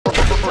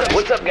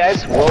What's up,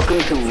 guys? Welcome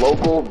to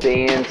local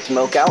band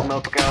Smokeout.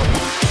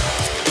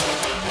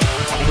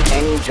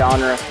 Any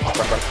genre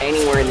from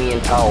anywhere in the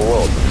entire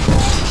world.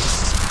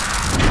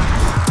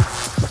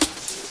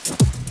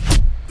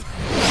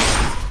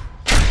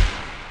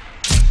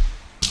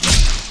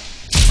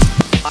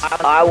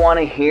 I want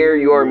to hear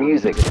your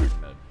music.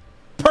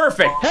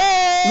 Perfect.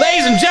 Hey!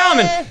 Ladies and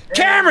gentlemen,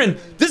 Cameron,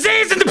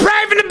 Diseased and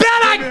Depraved in the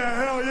building!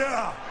 Yeah, hell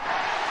yeah.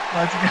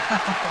 Let's go.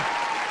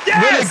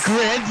 Yes!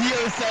 What a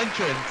grandiose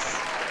entrance.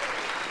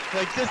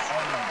 Like this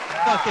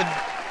fucking...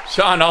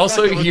 Sean,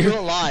 also you're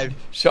alive.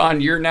 Sean,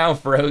 you're now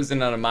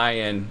frozen on my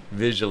end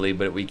visually,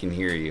 but we can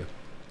hear you.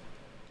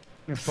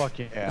 Fuck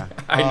yeah.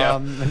 I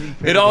know.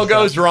 It all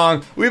goes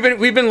wrong. We've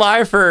been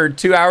live for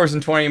 2 hours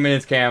and 20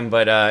 minutes, Cam,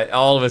 but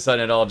all of a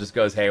sudden it all just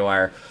goes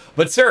haywire.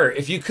 But sir,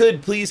 if you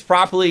could please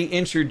properly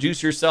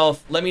introduce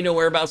yourself, let me know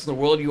whereabouts in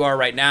the world you are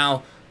right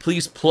now.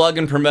 Please plug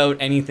and promote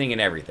anything and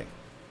everything.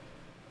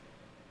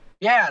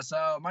 Yeah,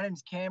 so my name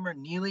is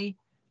Cameron Neely.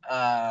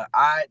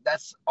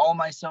 That's all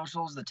my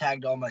socials, the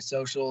tag to all my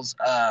socials.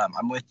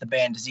 I'm with the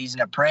band Diseased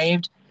and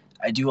Depraved.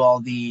 I do all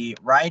the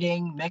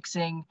writing,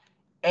 mixing,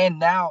 and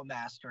now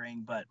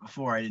mastering, but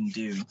before I didn't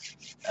do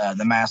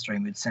the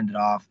mastering, we'd send it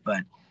off.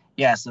 But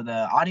yeah, so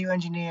the audio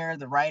engineer,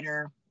 the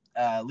writer,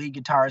 lead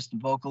guitarist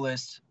and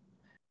vocalist,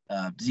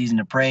 Diseased and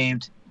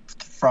Depraved,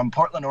 from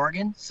Portland,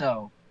 Oregon.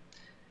 So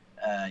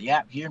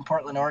yeah, here in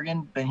Portland,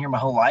 Oregon, been here my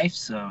whole life.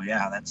 So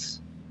yeah,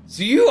 that's...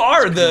 So you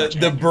are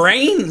the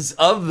brains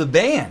of the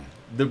band.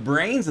 The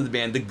brains of the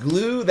band, the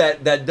glue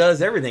that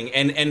does everything.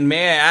 And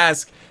may I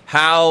ask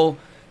how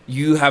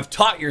you have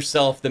taught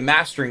yourself the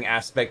mastering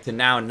aspect to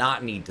now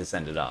not need to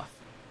send it off?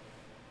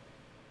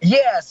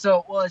 Yeah,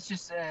 so well, it's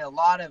just a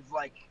lot of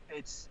like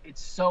it's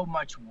so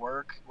much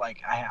work.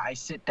 Like I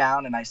sit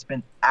down and I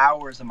spend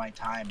hours of my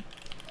time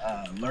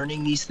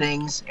learning these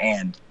things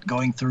and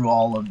going through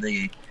all of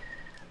the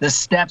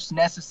steps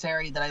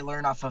necessary that I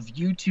learn off of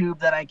YouTube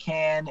that I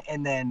can,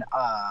 and then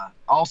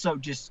also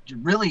just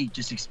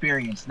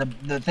experience.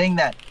 The thing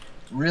that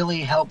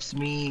really helps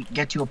me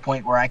get to a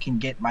point where I can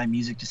get my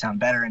music to sound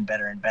better and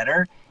better and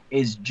better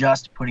is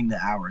just putting the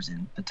hours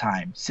in, the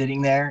time,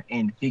 sitting there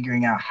and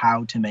figuring out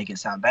how to make it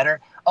sound better.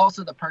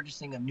 Also the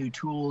purchasing of new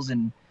tools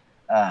and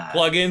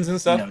plugins and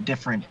stuff. You know,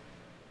 different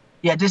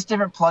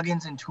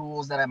plugins and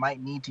tools that I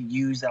might need to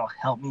use that'll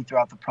help me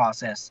throughout the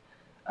process.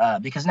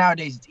 Because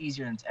nowadays it's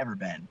easier than it's ever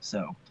been.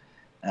 So,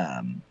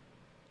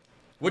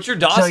 what's your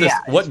DAW system?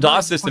 What DAW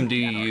system do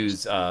you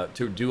use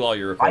to do all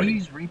your recording? I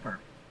use Reaper.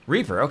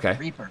 Reaper, okay.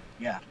 Reaper,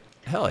 yeah.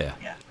 Hell yeah.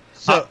 Yeah.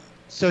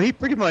 So he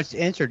pretty much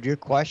answered your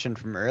question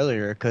from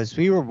earlier, because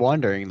we were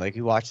wondering, like,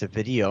 we watched the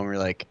video and we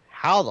were like,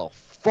 how the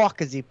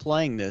fuck is he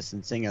playing this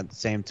and singing at the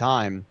same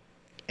time?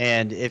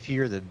 And if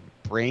you're the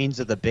brains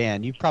of the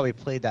band, you probably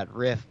played that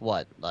riff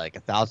what, like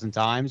 1,000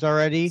 times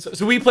already?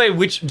 So we play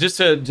just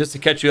to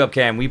catch you up,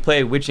 Cam. We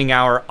play Witching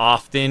Hour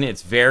often.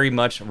 It's very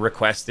much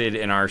requested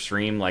in our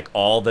stream, like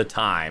all the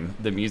time.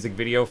 The music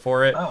video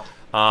for it,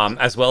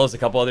 as well as a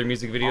couple other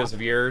music videos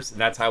of yours.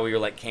 And that's how we were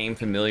like came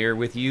familiar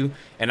with you.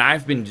 And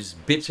I've been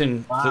just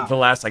bitching for the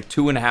last like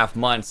 2.5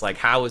 months. Like,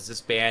 how is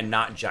this band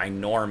not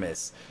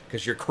ginormous?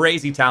 Because you're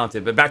crazy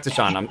talented. But back to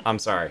Sean. I'm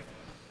sorry.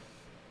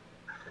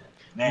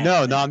 Man.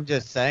 No, I'm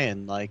just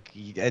saying, like,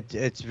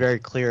 it's very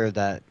clear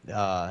that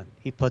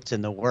he puts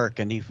in the work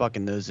and he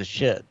fucking knows his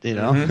shit, you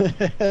know?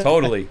 Mm-hmm.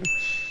 Totally.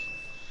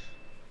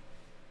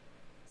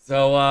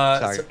 So,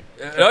 sorry.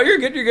 Oh, you're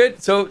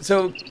good.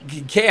 So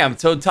Cam,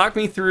 so talk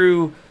me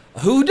through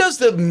who does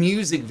the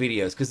music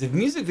videos? Because if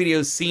music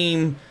videos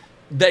seem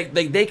that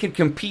they could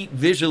compete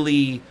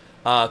visually,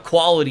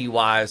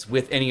 quality-wise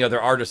with any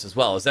other artist as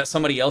well. Is that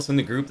somebody else in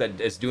the group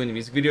that is doing the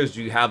music videos?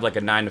 Do you have like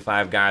a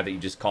 9-to-5 guy that you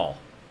just call?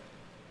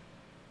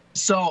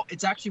 So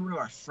it's actually one of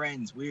our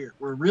friends. We're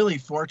really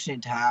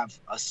fortunate to have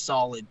a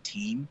solid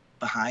team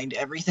behind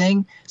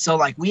everything. So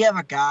like we have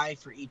a guy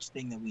for each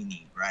thing that we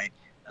need, right?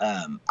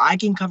 I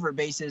can cover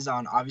bases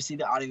on obviously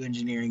the audio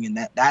engineering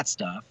and that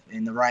stuff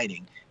and the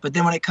writing. But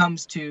then when it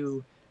comes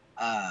to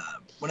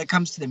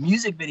the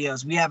music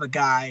videos, we have a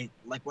guy,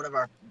 like one of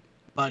our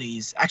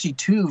buddies, actually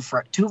two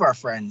of our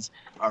friends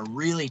are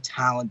really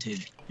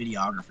talented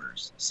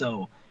videographers.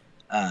 So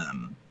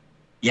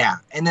yeah,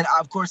 and then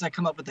of course I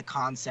come up with the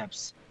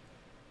concepts.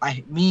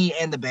 Me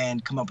and the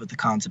band come up with the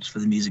concepts for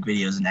the music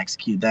videos and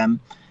execute them.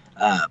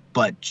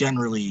 But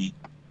generally,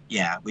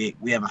 yeah, we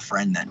have a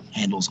friend that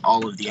handles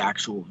all of the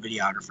actual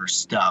videographer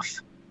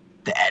stuff,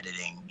 the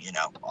editing, you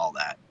know, all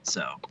that.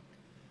 So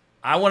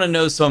I want to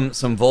know some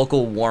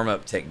vocal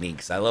warm-up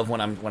techniques. I love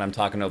when I'm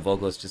talking to a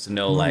vocalist just to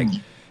know like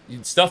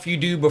stuff you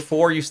do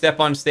before you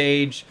step on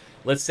stage.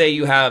 Let's say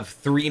you have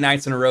 3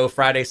 nights in a row,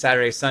 Friday,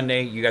 Saturday,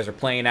 Sunday. You guys are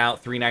playing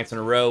out 3 nights in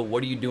a row.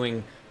 What are you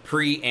doing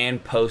pre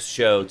and post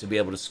show to be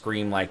able to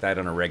scream like that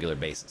on a regular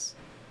basis?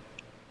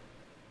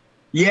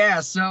 Yeah,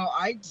 so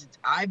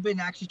I've been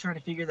actually trying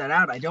to figure that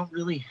out. I don't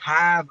really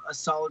have a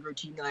solid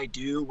routine that I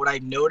do. What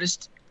I've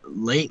noticed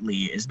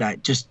lately is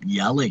that just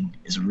yelling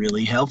is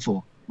really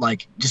helpful.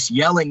 Like just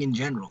yelling in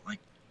general, like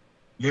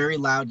very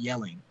loud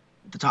yelling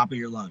the top of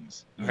your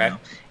lungs. You Okay. know?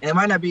 And it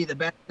might not be the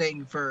best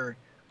thing for,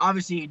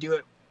 obviously you do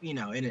it, you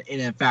know,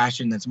 in a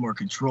fashion that's more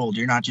controlled.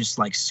 You're not just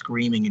like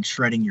screaming and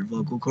shredding your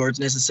vocal cords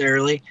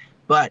necessarily.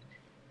 But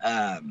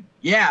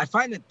yeah, I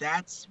find that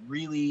that's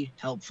really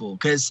helpful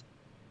because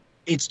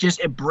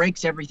it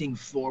breaks everything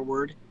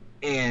forward,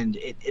 and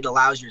it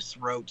allows your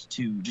throat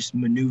to just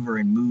maneuver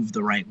and move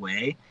the right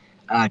way.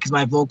 Because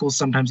my vocals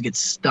sometimes get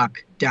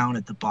stuck down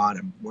at the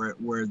bottom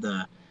where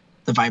the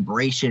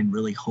vibration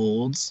really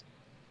holds,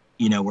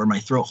 you know, where my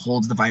throat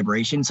holds the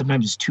vibration.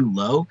 Sometimes it's too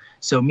low.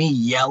 So me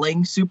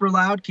yelling super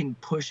loud can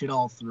push it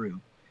all through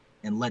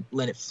and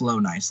let it flow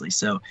nicely.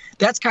 So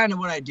that's kind of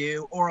what I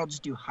do. Or I'll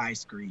just do high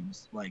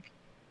screams, like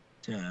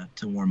to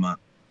warm up.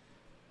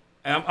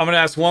 I'm going to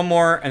ask one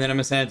more, and then I'm going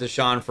to send it to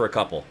Sean for a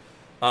couple.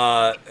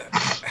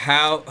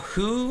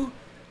 Who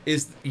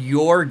is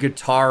your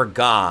guitar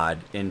god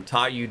and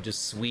taught you to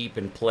sweep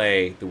and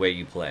play the way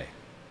you play?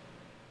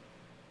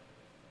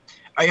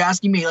 Are you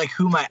asking me like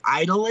who my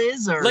idol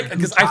is, or like?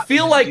 Because I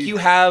feel like you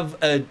have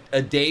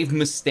a Dave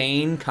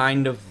Mustaine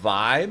kind of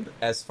vibe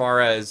as far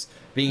as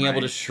being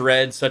able to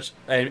shred such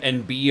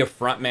and be a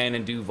frontman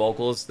and do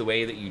vocals the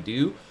way that you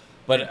do.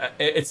 But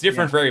it's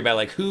different for everybody.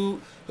 Like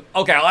who?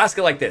 Okay, I'll ask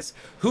it like this: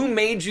 who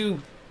made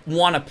you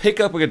want to pick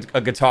up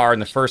a guitar in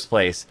the first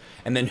place,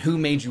 and then who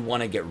made you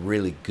want to get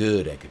really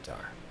good at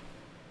guitar?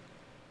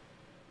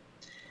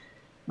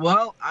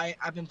 Well,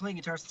 I've been playing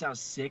guitar since I was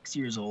 6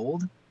 years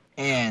old,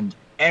 and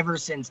ever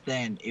since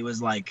then it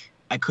was like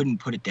I couldn't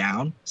put it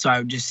down. So I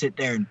would just sit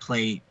there and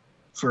play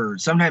for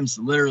sometimes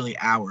literally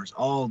hours,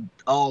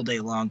 all day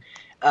long.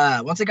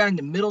 Once I got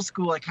into middle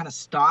school, I kind of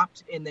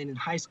stopped, and then in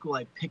high school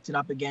I picked it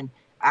up again,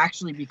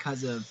 actually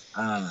because of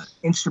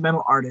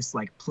instrumental artists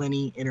like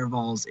Plenty,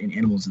 Intervals, and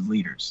Animals as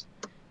Leaders.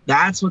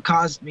 That's what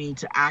caused me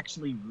to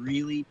actually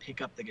really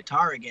pick up the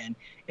guitar again.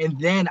 And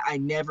then I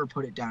never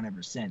put it down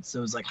ever since. So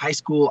it was like high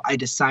school, I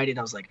decided,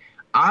 I was like,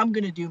 I'm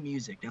going to do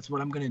music. That's what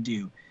I'm going to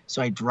do.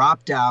 So I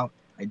dropped out.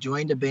 I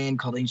joined a band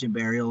called Ancient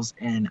Burials,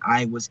 and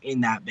I was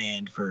in that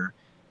band for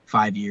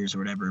 5 years or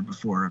whatever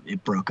before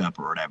it broke up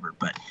or whatever.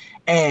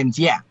 And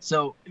yeah,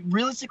 so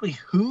realistically,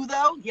 who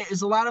though? Yeah,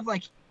 there's a lot of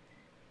like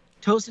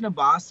Toast and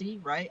Abasi,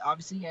 right?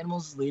 Obviously,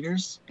 Animals as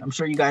Leaders. I'm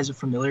sure you guys are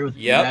familiar with.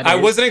 Yeah, I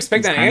wasn't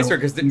expecting that answer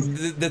because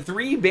the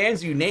three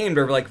bands you named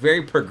are like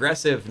very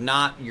progressive,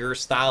 not your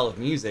style of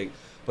music,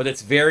 but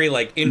it's very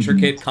like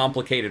intricate,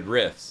 complicated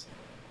riffs.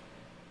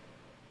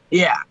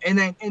 Yeah, and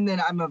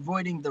then I'm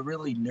avoiding the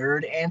really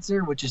nerd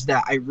answer, which is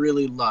that I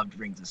really loved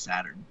Rings of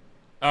Saturn.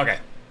 Okay.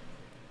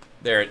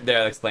 There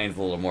that explains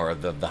a little more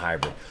of the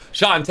hybrid.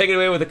 Sean, take it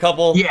away with a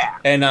couple. Yeah.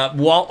 And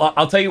well,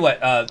 I'll tell you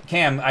what,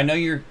 Cam, I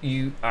know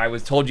I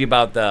was told you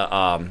about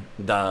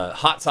the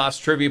hot sauce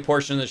trivia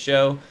portion of the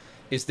show.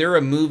 Is there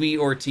a movie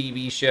or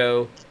TV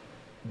show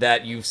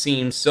that you've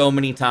seen so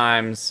many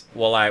times?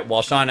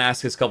 While Sean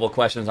asks his couple of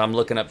questions, I'm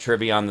looking up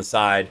trivia on the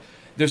side.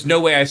 There's no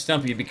way I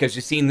stump you because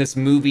you've seen this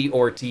movie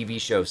or TV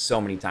show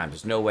so many times.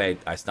 There's no way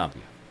I stump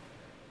you.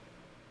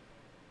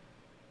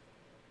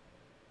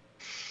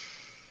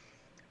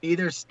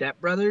 Either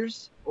Step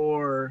Brothers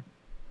or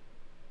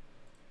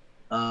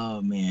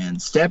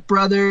Step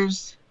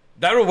Brothers.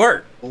 That would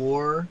work.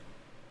 Or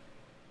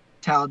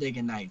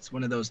Talladega Nights,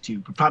 one of those two.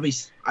 But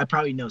I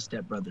probably know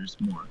Step Brothers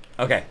more.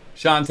 Okay,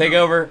 Sean, take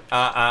over.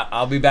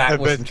 I'll be back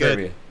with some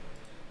trivia.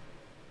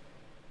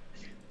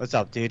 What's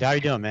up, dude? How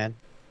you doing, man?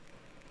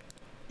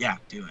 Yeah,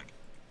 do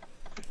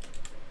it.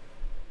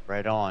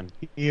 Right on.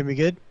 You hear me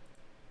good?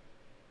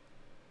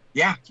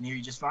 Yeah, can hear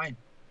you just fine.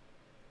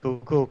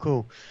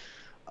 Cool.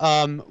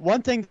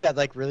 One thing that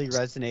like really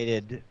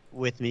resonated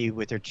with me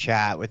with your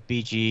chat with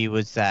BG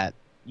was that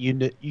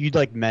you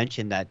like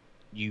mentioned that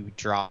you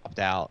dropped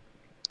out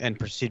and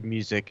pursued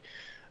music.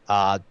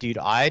 Dude,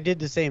 I did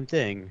the same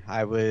thing.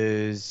 I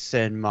was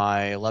in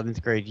my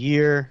 11th grade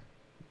year,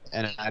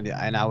 and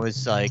I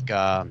was like,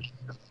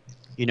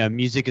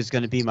 music is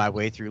going to be my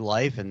way through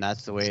life, and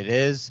that's the way it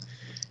is.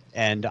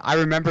 And I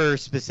remember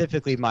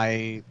specifically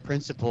my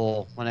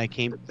principal, when I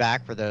came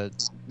back for the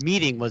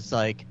meeting, was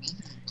like,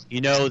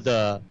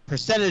 the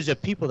percentage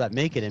of people that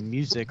make it in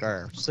music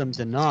are slim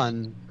to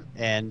none.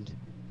 And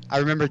I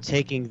remember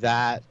taking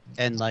that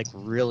and like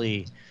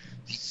really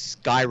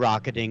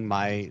skyrocketing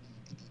my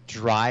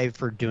drive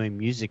for doing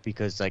music,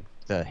 because like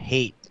the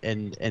hate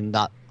and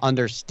not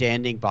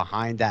understanding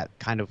behind that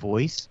kind of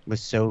voice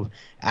was so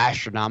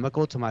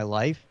astronomical to my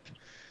life.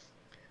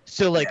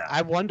 So like,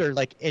 I wonder,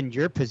 like in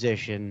your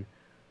position,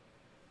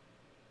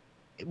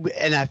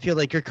 and I feel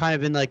like you're kind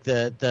of in like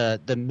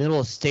the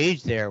middle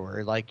stage there,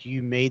 where like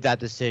you made that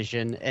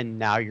decision and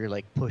now you're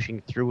like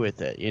pushing through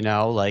with it,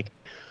 like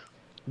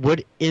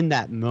what in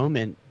that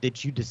moment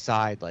did you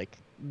decide like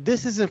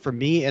this isn't for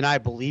me, and I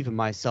believe in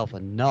myself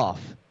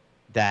enough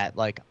that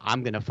like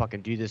I'm gonna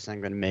fucking do this and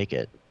I'm gonna make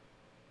it?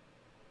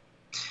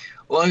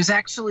 Well, it was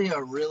actually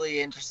a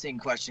really interesting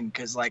question,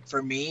 because like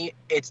for me,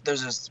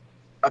 there's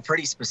a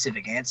pretty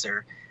specific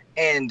answer.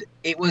 And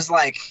it was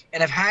like,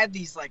 and I've had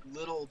these like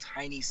little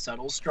tiny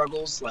subtle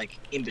struggles like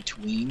in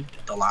between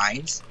the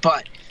lines,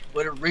 but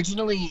what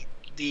originally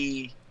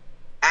the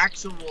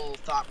actual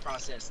thought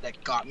process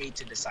that got me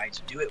to decide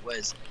to do it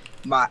was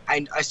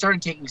I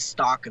started taking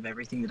stock of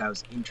everything that I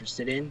was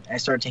interested in. I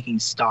started taking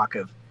stock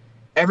of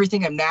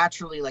everything I'm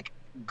naturally like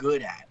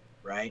good at,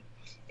 right?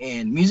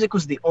 And music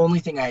was the only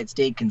thing I had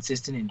stayed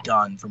consistent and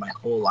done for my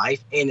whole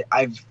life. And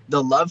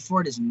the love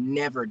for it has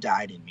never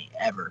died in me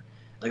ever.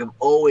 Like I've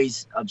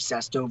always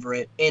obsessed over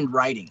it, and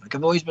writing. Like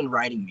I've always been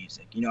writing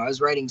music. You know, I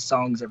was writing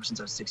songs ever since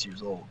I was 6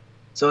 years old.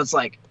 So it's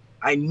like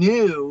I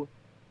knew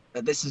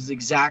that this is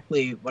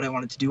exactly what I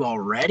wanted to do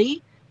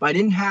already, but I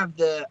didn't have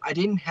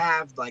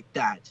like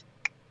that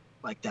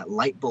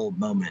light bulb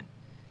moment,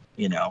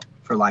 you know,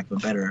 for lack of a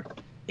better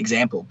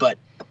example. But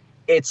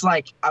it's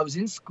like I was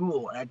in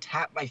school and I'd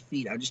tap my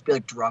feet. I'd just be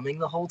like drumming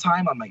the whole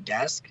time on my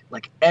desk,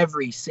 like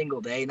every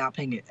single day, not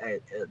paying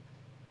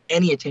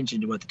any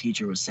attention to what the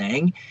teacher was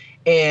saying.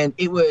 And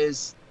it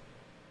was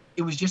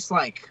just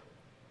like,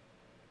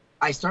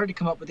 I started to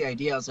come up with the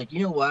idea. I was like,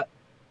 you know what?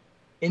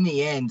 In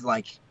the end,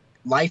 like,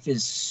 life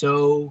is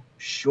so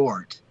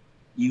short.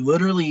 You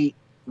literally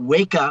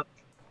wake up,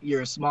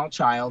 you're a small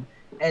child,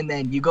 and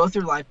then you go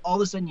through life. All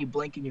of a sudden you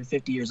blink and you're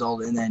 50 years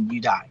old, and then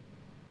you die,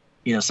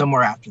 you know,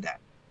 somewhere after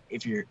that,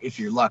 if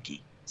you're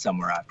lucky,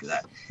 somewhere after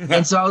that.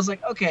 And so I was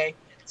like, okay,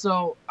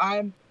 so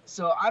I'm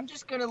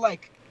just gonna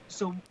like,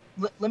 so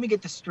let me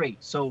get this straight.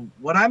 So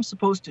what I'm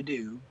supposed to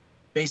do,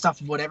 based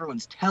off of what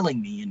everyone's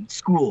telling me in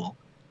school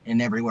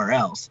and everywhere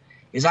else,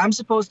 is I'm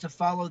supposed to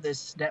follow this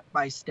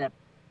step-by-step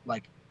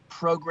like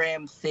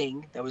program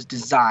thing that was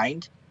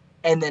designed,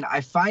 and then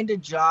I find a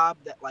job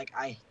that like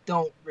I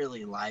don't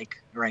really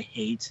like, or I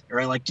hate,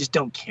 or I like just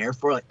don't care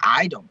for. Like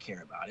I don't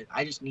care about it.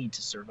 I just need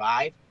to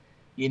survive,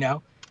 you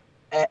know.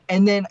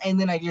 And then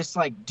I just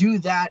like do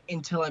that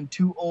until I'm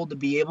too old to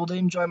be able to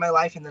enjoy my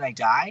life, and then I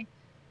die. I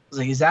was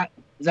like, is that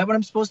what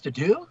I'm supposed to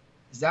do?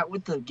 Is that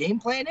what the game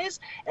plan is?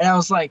 And I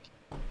was like,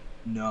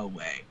 no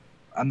way.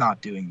 I'm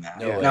not doing that.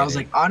 No and way, I was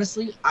dude. like,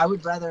 honestly, I'd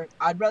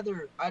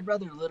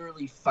rather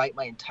literally fight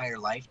my entire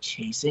life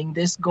chasing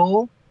this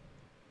goal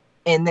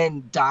and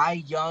then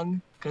die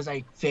young because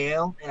I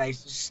fail and I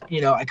just, you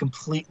know, I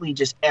completely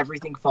just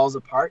everything falls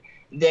apart,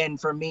 than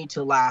for me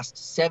to last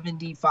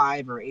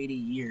 75 or 80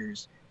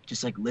 years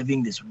just like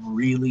living this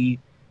really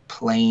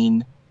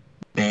plain,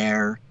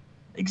 bare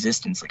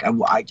existence. Like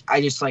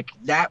I just like,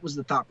 that was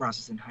the thought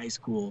process in high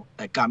school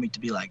that got me to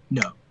be like,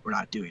 no, we're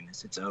not doing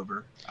this. It's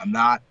over. I'm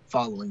not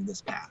following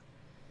this path.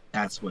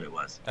 That's what it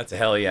was. That's a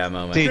hell yeah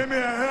moment. Dude, Give me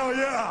a hell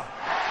yeah!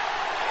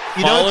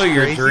 you know Follow what's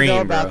your crazy, dream,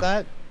 though, about bro.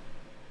 that?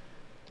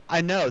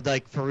 I know,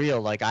 like, for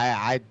real, like,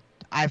 I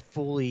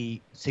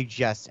fully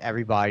suggest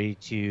everybody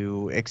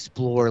to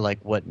explore, like,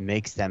 what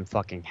makes them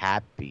fucking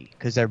happy,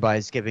 because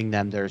everybody's giving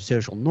them their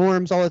social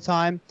norms all the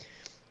time.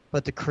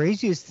 But the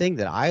craziest thing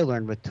that I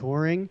learned with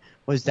touring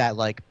was that,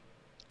 like,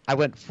 I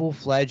went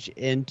full-fledged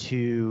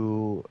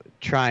into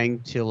trying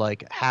to,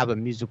 like, have a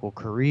musical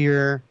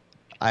career.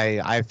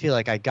 I feel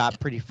like I got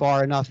pretty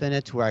far enough in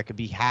it to where I could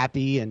be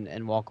happy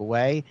and walk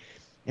away.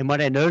 And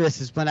what I noticed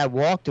is when I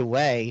walked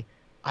away,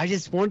 I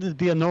just wanted to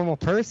be a normal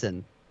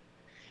person.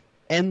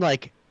 And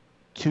like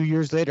 2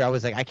 years later, I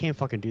was like, I can't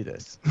fucking do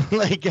this.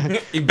 Like,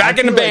 You're back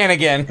in the band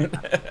again.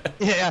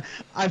 yeah,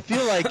 I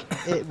feel like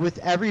with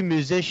every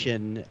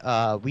musician,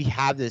 we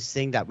have this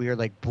thing that we are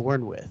like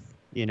born with,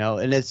 you know,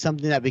 and it's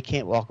something that we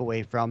can't walk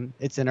away from.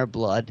 It's in our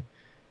blood.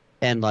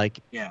 And like,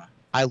 Yeah.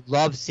 I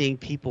love seeing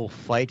people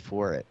fight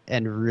for it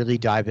and really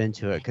dive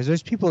into it, because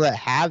there's people that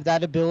have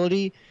that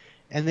ability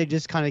and they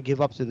just kind of give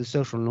up to the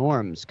social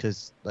norms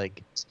because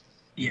like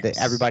Yes.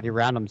 everybody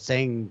around them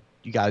saying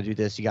you got to do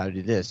this, you got to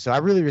do this. So I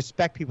really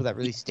respect people that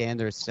really stand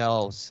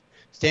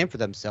for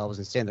themselves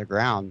and stand their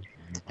ground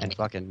and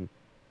fucking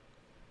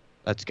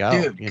let's go.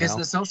 Dude, you because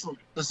know?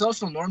 the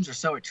social norms are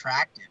so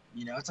attractive.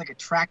 You know, it's like a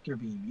tractor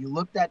beam. You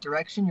look that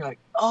direction, you're like,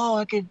 oh,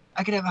 I could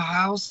have a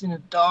house and a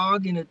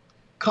dog and a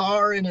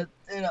car and a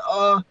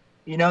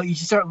you know, you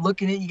start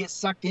looking at it, you get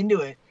sucked into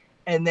it,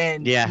 and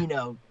then you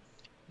know,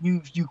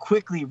 you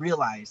quickly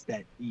realize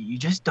that you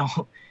just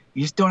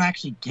don't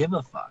actually give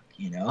a fuck.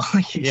 You know,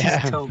 like you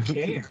just don't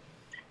care.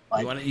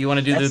 Like, You want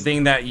to do the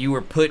thing that you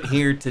were put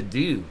here to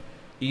do,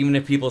 even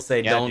if people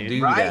say don't dude.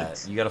 do Right.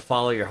 that. You got to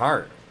follow your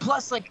heart.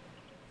 plus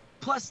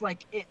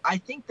I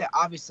think that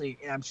obviously,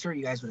 and I'm sure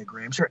you guys would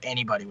agree, I'm sure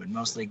anybody would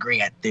mostly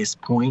agree at this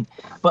point,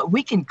 but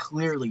we can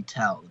clearly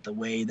tell that the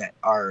way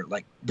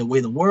the way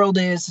the world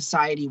is,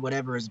 society,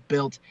 whatever is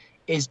built,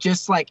 is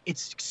just like,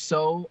 it's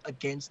so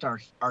against our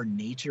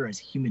nature as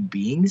human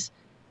beings.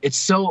 It's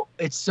so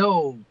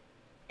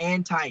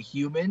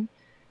anti-human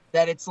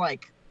that it's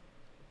like,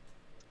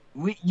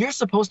 you're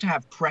supposed to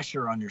have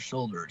pressure on your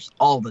shoulders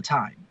all the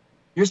time.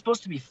 You're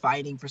supposed to be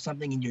fighting for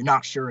something and you're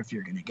not sure if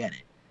you're going to get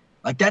it.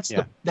 Like that's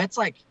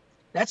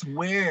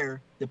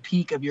where the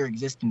peak of your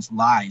existence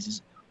lies,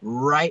 is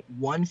right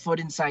 1 foot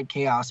inside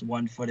chaos,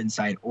 1 foot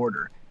inside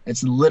order.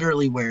 That's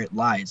literally where it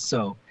lies.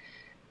 So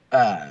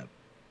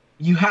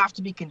you have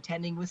to be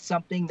contending with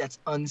something that's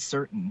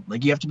uncertain.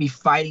 Like you have to be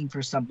fighting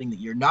for something that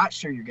you're not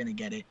sure you're going to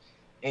get it.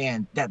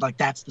 And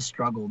that's the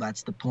struggle.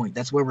 That's the point.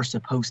 That's where we're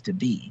supposed to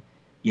be.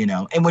 you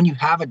know. And when you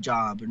have a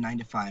job or 9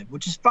 to 5,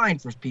 which is fine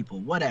for people,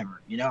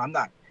 whatever, you know, I'm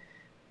not,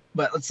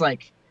 but it's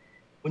like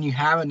when you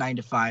have a 9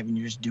 to 5 and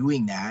you're just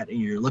doing that and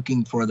you're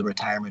looking for the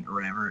retirement or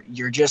whatever,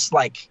 you're just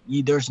like,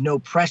 there's no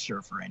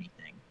pressure for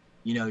anything,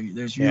 you know.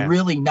 You're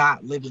really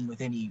not living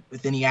with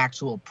any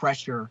actual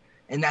pressure,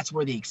 and that's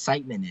where the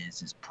excitement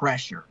is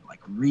pressure,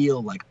 like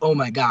real, like, oh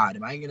my God,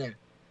 am I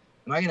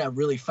gonna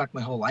really fuck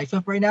my whole life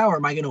up right now, or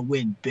am I gonna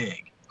win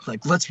big?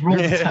 Like, let's roll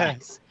the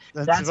dice.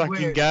 Let's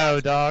fucking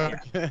go, dog.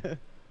 Yeah.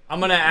 I'm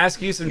gonna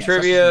ask you some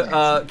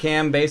trivia,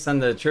 Cam, based on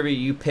the trivia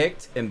you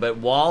picked. But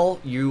while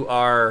you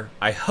are,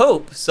 I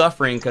hope,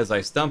 suffering because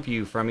I stump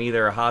you from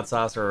either a hot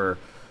sauce or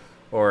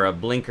a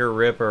blinker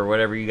rip or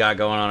whatever you got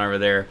going on over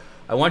there,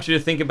 I want you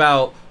to think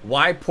about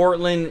why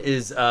Portland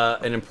is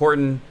an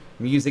important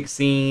music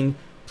scene.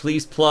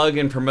 Please plug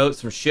and promote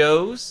some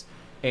shows,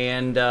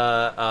 and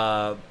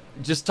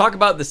just talk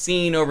about the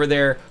scene over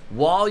there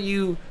while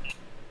you,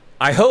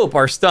 I hope,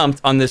 are stumped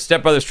on this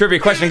Step Brothers trivia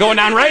question going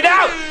down right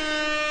now.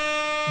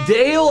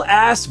 Dale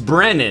asked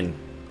Brennan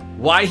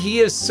why he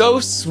is so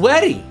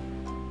sweaty.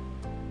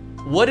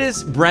 What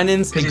is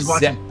Brennan's Because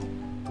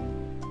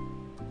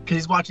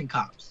he's watching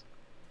Cops.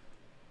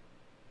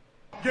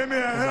 Give me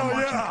a hell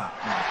yeah!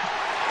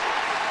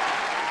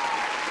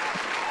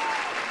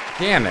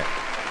 Damn it.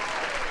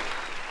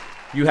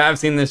 You have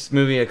seen this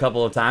movie a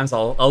couple of times.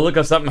 I'll look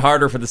up something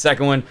harder for the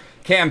second one.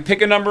 Cam,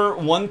 pick a number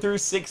 1 through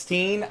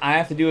 16. I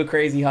have to do a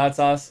crazy hot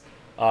sauce.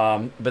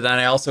 But then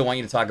I also want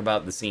you to talk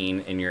about the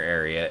scene in your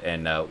area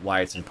and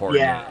why it's important.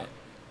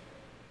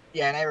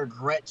 Yeah, and I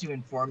regret to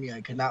inform you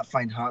I could not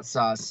find hot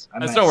sauce.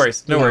 No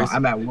worries. No worries.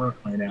 I'm at work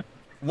right now.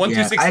 1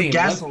 through 16. I have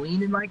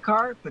gasoline in my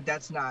car, but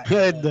that's not.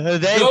 Good.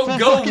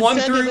 Go 1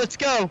 through. Let's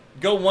go.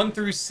 Go 1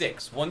 through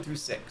 6. 1 through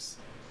 6.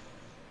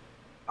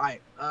 All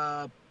right.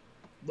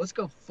 Let's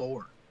go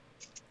 4.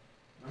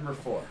 Number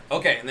 4.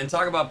 Okay, and then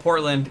talk about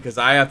Portland because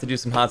I have to do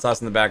some hot sauce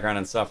in the background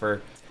and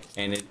suffer.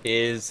 And it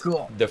is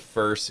the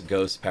first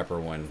ghost pepper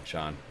one,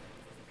 Sean.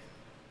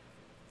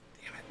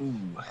 Damn it.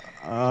 Ooh.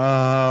 Oh,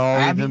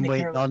 I've been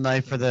waiting all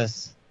night for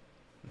this.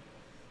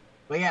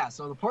 But yeah,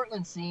 so the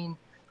Portland scene,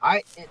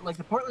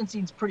 the Portland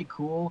scene's pretty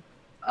cool.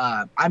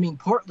 I mean,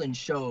 Portland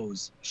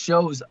shows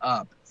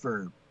up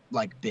for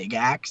like big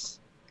acts.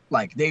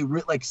 Like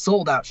like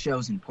sold out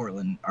shows in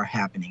Portland are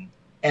happening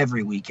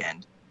every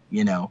weekend,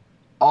 you know,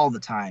 all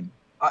the time.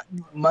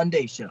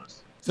 Monday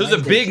shows. So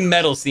there's a big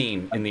metal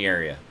scene in the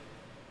area.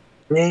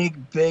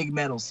 Big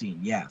metal scene,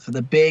 yeah, for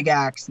the big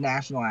acts,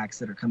 national acts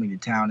that are coming to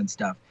town and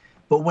stuff.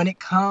 But when it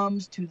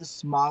comes to the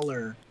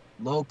smaller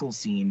local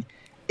scene,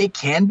 it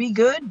can be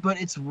good, but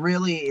it's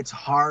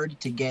hard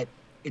to get.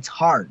 It's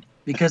hard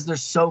because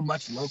there's so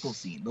much local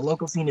scene. The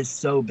local scene is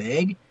so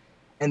big,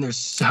 and there's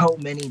so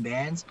many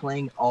bands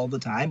playing all the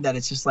time that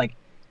it's just like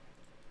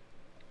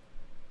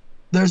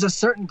there's a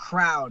certain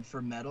crowd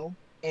for metal,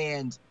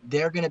 and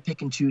they're gonna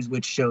pick and choose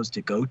which shows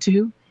to go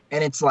to.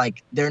 And it's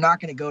like they're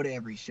not going to go to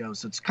every show,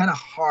 so it's kind of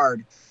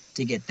hard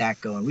to get that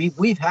going.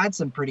 We've had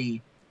some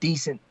pretty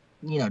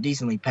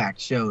decently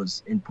packed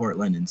shows in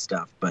Portland and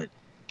stuff, but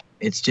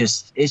it's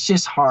just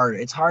hard.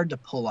 It's hard to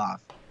pull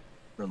off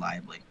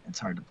reliably. It's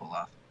hard to pull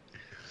off.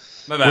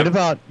 My bad. What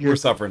about We're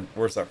suffering.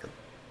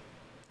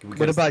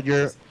 What about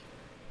your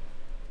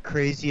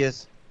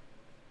craziest?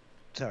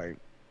 Sorry.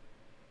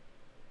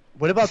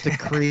 What about the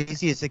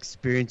craziest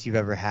experience you've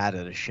ever had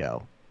at a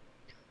show?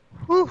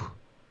 Whew.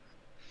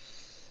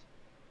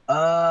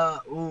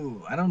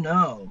 I don't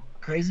know.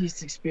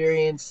 Craziest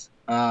experience.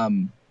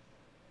 I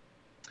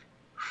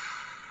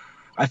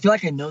feel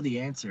like I know the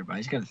answer, but I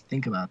just got to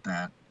think about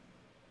that.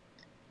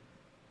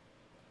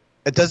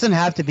 It doesn't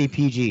have to be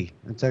PG.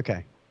 It's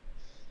okay.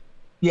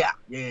 Yeah.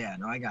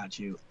 No, I got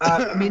you.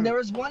 I mean, there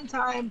was one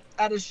time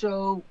at a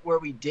show where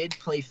we did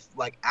play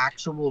like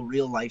actual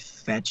real life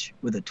fetch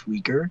with a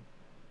tweaker,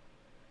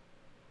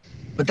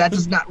 but that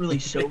is not really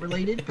show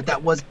related. But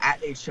that was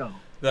at a show.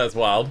 That's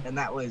wild. And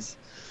that was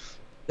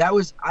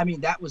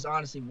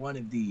honestly one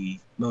of the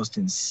most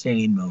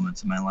insane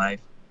moments of my life.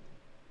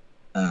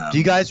 Do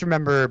you guys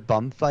remember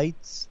bum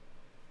fights?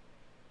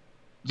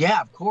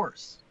 Yeah, of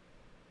course.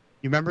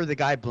 You remember the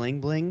guy Bling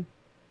Bling?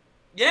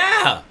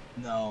 Yeah.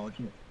 No,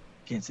 I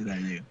can't say that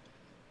I do.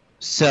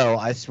 So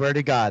I swear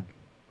to God,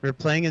 we were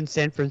playing in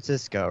San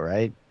Francisco,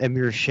 right? And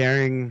we were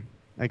sharing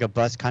like a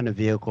bus kind of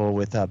vehicle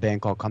with a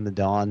band called Come the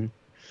Dawn.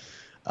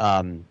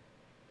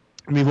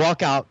 We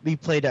walk out. We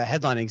played a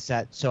headlining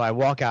set, so I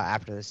walk out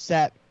after the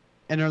set,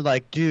 and they're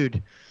like,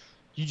 "Dude,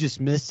 you just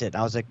missed it."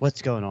 I was like,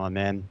 "What's going on,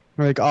 man?"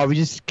 We're like, "Oh, we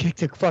just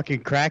kicked a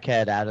fucking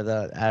crackhead out of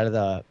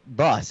the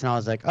bus," and I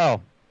was like,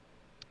 "Oh,"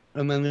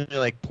 and then they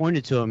like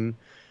pointed to him, and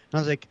I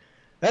was like,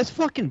 "That's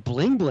fucking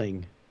Bling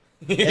Bling,"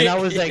 and I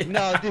was like,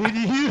 "No,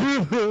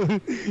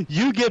 dude,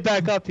 you get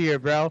back up here,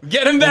 bro.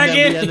 Get him back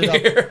in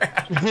here."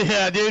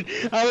 Yeah, dude.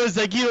 I was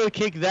like, you don't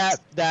kick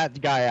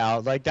that guy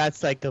out. Like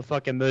that's like the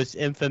fucking most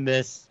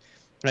infamous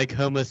like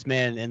homeless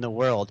man in the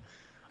world.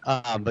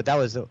 But that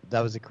was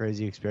a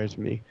crazy experience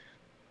for me.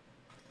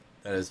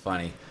 That is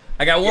funny.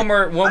 I got one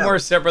more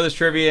Step Brothers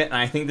trivia, and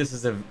I think this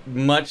is a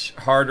much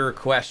harder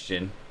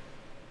question.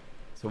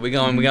 So we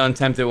gonna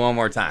attempt it one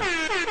more time.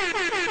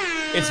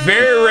 It's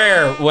very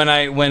rare when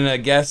a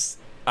guest,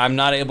 I'm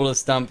not able to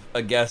stump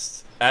a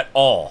guest at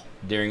all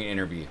during an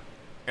interview.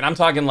 And I'm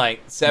talking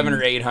like 700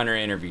 or 800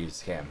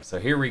 interviews, Cam. So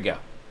here we go.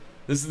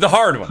 This is the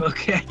hard one.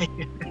 Okay.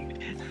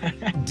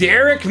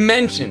 Derek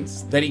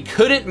mentions that he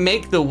couldn't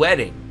make the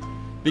wedding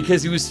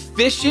because he was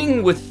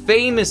fishing with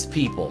famous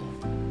people.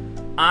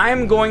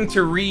 I'm going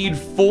to read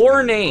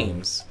 4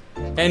 names,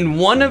 and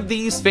one of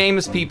these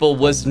famous people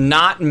was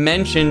not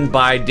mentioned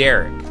by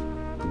Derek.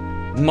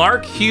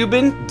 Mark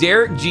Cuban,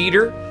 Derek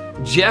Jeter,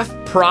 Jeff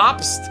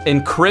Probst,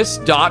 and Chris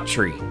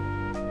Daughtry.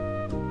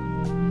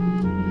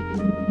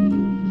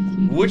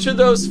 Which of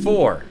those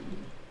 4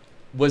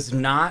 was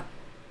not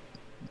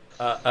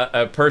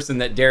a person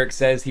that Derek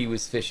says he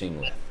was fishing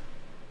with?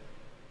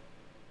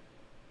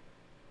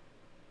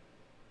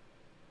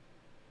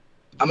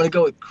 I'm gonna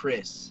go with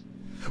Chris.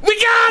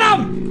 We got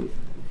him!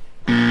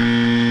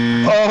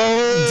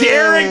 Oh!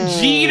 Derek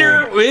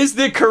Jeter is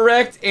the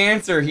correct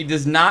answer. He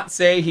does not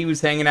say he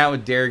was hanging out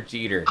with Derek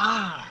Jeter.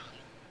 Ah.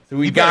 So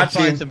we You got better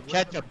you. find some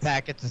ketchup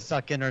packets to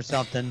suck in or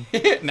something.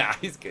 Nah,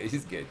 he's good.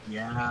 He's good.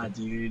 Yeah,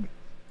 dude.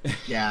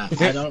 Yeah,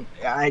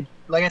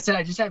 like I said,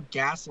 I just have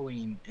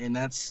gasoline, and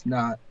that's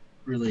not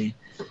really,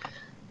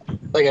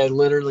 like, I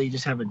literally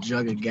just have a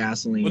jug of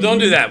gasoline. Well, don't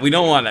do that. We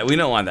don't want that. We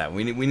don't want that.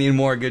 We need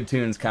more good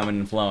tunes coming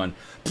and flowing.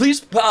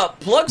 Please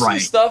plug some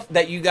stuff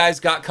that you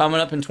guys got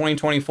coming up in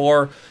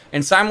 2024,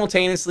 and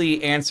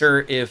simultaneously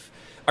answer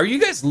are you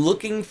guys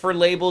looking for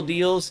label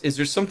deals? Is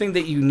there something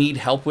that you need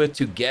help with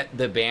to get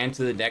the band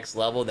to the next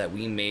level that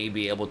we may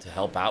be able to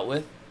help out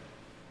with?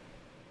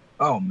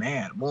 Oh,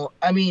 man. Well,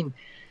 I mean,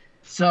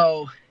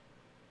 so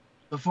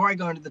before I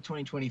go into the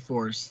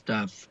 2024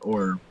 stuff,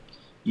 or,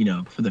 you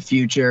know, for the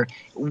future,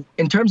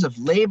 in terms of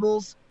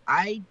labels,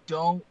 I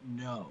don't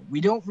know.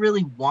 We don't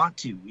really want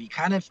to. We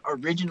kind of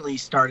originally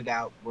started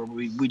out where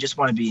we just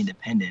want to be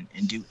independent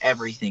and do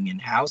everything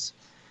in-house.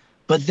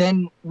 But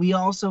then we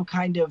also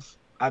kind of,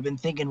 I've been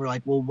thinking, we're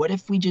like, well, what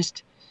if we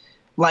just,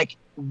 like,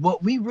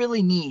 what we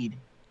really need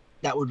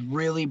that would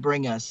really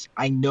bring us,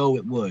 I know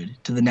it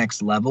would, to the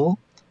next level,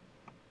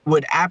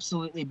 would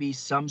absolutely be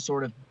some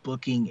sort of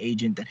booking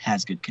agent that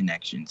has good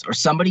connections, or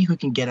somebody who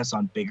can get us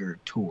on bigger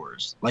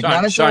tours. Like,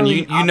 Sean,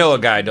 you know a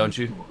guy, don't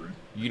you?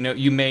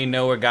 You may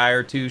know a guy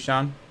or two,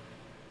 Sean.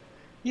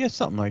 Yeah,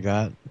 something like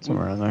that.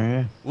 Somewhere around there,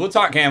 yeah. We'll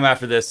talk Cam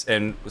after this,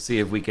 and we'll see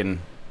if we can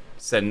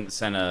send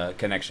a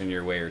connection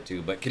your way or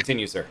two. But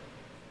continue, sir.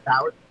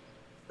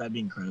 That'd be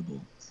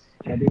incredible.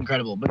 That'd be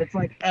incredible. But it's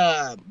like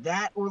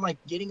that, or like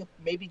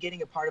maybe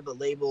getting a part of a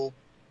label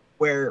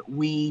where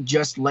we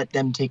just let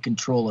them take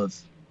control of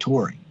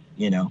touring,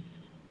 you know,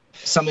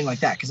 something like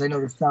that. Because I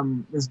know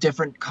there's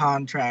different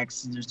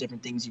contracts and there's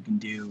different things you can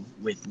do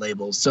with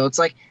labels. So it's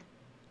like,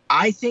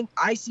 I think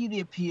I see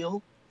the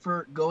appeal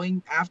for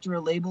going after a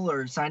label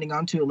or signing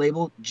on to a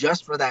label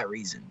just for that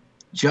reason,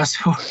 just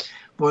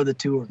for the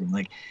touring.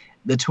 Like,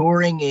 the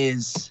touring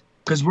is,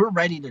 because we're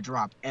ready to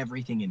drop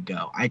everything and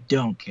go. I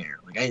don't care.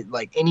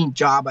 Like any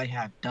job I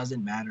have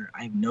doesn't matter.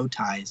 I have no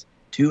ties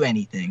to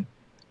anything.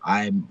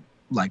 I'm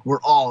like,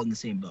 we're all in the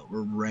same boat.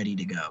 We're ready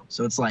to go.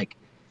 So it's like,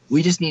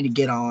 we just need to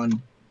get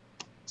on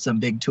some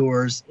big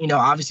tours. You know,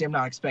 obviously I'm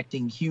not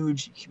expecting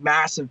huge,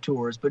 massive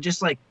tours, but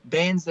just like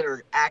bands that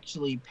are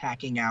actually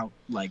packing out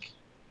like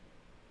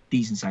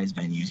decent sized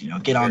venues, you know,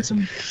 get on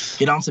some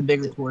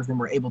bigger tours than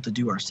we're able to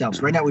do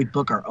ourselves. Right now we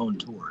book our own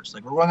tours.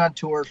 Like, we're going on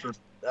tour for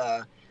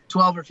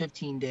 12 or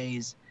 15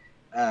 days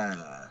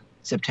this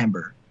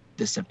September.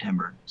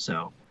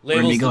 So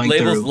labels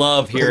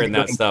love hearing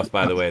that stuff,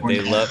 by the way.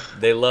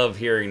 They love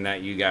hearing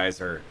that you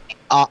guys are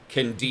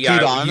can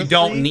DIY. You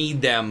don't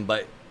need them,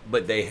 but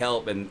they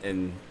help.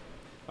 And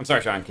I'm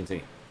sorry, Sean,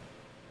 continue.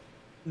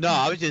 No,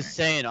 I was just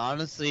saying,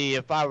 honestly,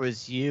 if I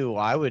was you,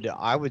 I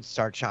would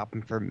start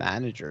shopping for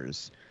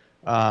managers.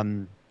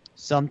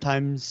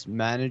 Sometimes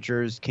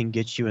managers can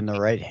get you in the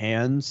right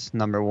hands,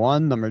 number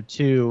one. Number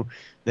two,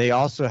 they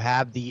also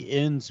have the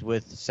ins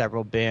with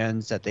several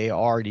bands that they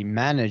already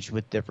manage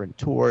with different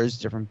tours,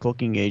 different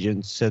booking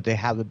agents, so they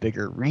have a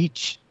bigger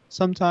reach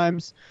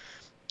sometimes.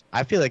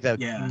 I feel like that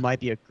might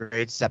be a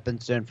great stepping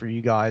stone for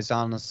you guys,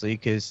 honestly,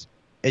 because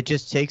it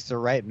just takes the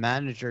right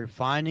manager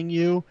finding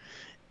you,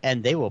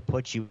 and they will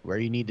put you where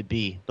you need to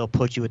be. They'll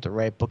put you with the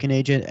right booking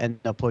agent, and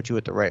they'll put you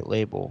with the right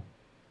label.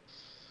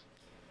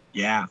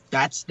 Yeah,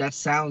 that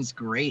sounds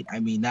great. I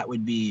mean, that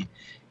would be,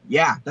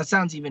 that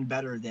sounds even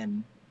better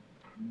than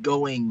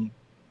going,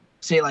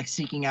 say, like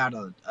seeking out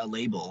a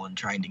label and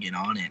trying to get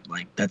on it.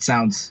 Like, that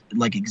sounds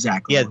like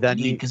exactly what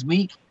we need, because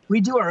we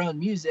do our own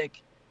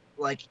music,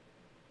 like,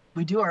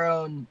 we do our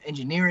own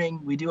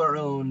engineering, we do our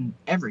own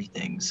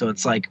everything. So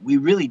it's like, we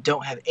really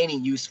don't have any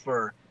use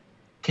for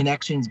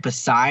connections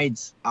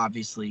besides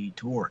obviously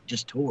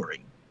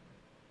touring.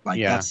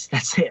 Like,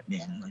 that's it,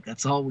 man. Like,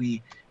 that's all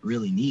we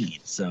really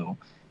need. So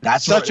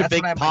that's such a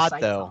big pot,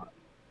 though. On.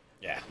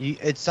 Yeah,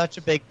 it's such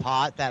a big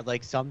pot that,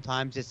 like,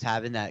 sometimes just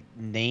having that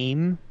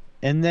name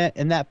in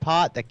that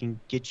pot that can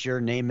get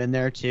your name in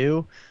there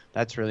too,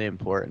 that's really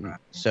important.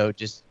 So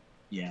just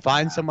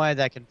find somebody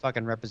that can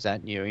fucking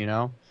represent you. You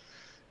know,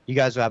 you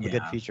guys will have a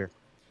good future.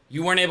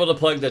 You weren't able to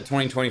plug the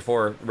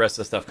 2024 rest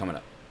of the stuff coming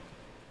up.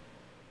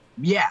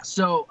 Yeah.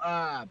 So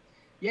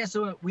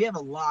so we have a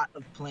lot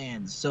of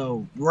plans.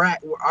 So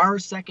our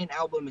second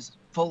album is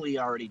fully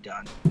already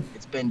done.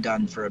 It's been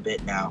done for a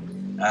bit now.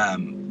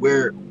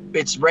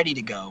 It's ready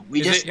to go.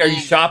 Are you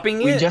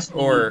shopping it,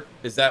 or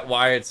is that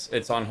why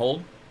it's on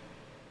hold?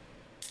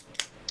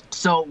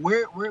 So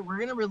we're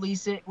gonna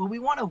release it. Well, we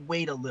want to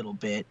wait a little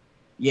bit.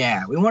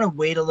 Yeah, we want to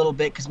wait a little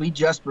bit because we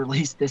just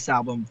released this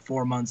album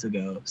 4 months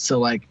ago. So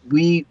like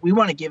we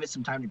want to give it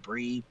some time to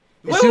breathe.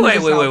 Wait.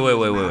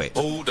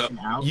 Hold up.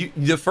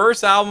 The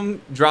first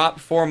album dropped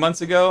 4 months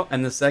ago,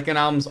 and the second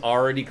album's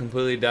already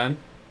completely done?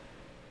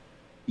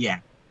 Yeah.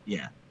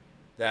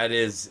 That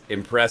is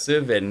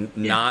impressive and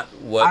not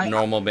what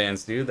normal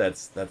bands do.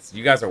 That's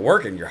you guys are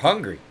working. You're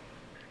hungry.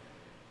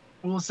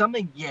 Well,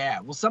 something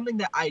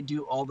that I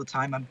do all the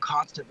time. I'm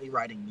constantly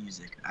writing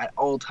music. At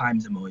all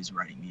times, I'm always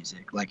writing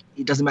music. Like,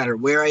 it doesn't matter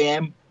where I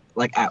am,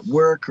 like at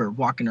work or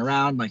walking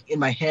around, like in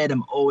my head,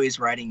 I'm always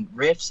writing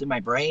riffs in my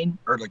brain,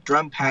 or like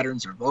drum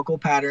patterns or vocal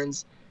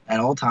patterns at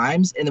all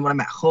times. And then when I'm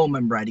at home,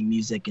 I'm writing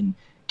music and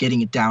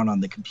getting it down on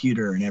the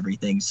computer and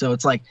everything. So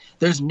it's like,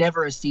 there's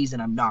never a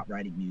season I'm not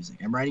writing music.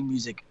 I'm writing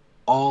music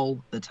all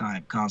the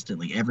time,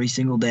 constantly, every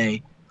single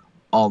day,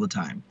 all the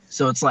time.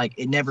 So it's like,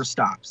 it never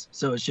stops.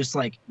 So it's just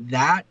like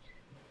that.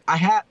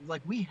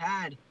 We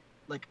had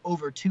like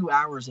over 2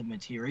 hours of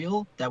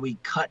material that we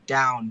cut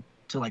down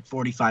to like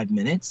 45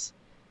 minutes.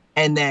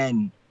 And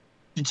then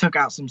we took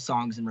out some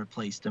songs and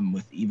replaced them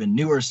with even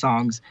newer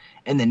songs.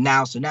 And then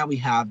now we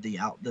have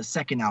the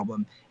second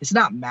album. It's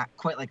not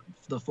quite like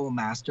the full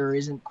master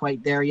isn't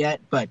quite there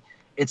yet, but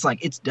it's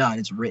like, it's done.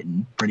 It's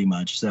written pretty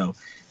much. So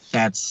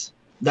that's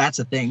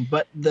a thing.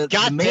 But the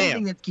main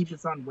thing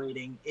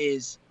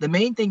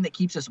that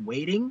keeps us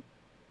waiting,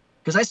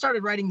 because I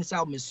started writing this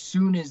album as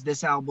soon as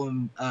this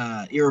album,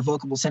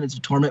 Irrevocable Sentence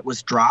of Torment,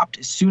 was dropped.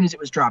 As soon as it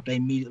was dropped, I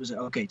immediately was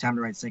like, okay, time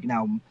to write the second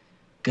album,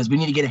 because we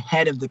need to get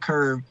ahead of the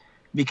curve.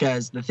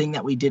 Because the thing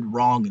that we did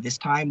wrong this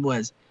time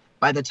was,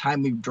 by the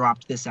time we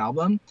dropped this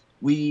album,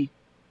 we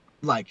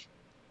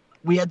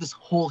had this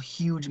whole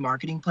huge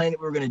marketing plan that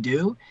we were going to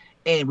do,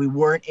 and we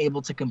weren't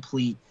able to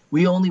complete.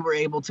 We only were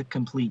able to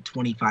complete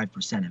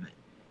 25% of it.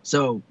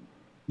 So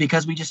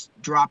because we just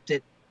dropped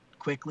it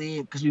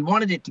quickly, because we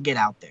wanted it to get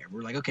out there.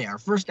 We're like, okay, our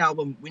first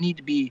album, we need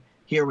to be,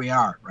 here we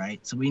are, right?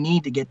 So we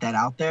need to get that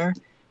out there.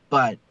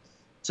 But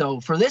so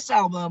for this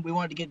album, we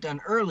wanted to get done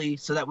early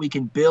so that we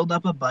can build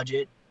up a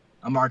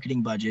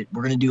marketing budget.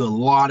 We're going to do a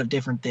lot of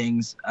different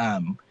things.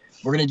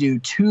 We're going to do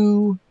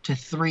 2 to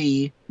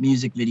 3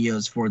 music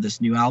videos for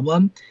this new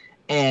album.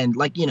 And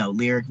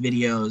lyric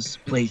videos,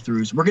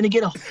 playthroughs. We're going to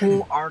get a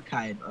whole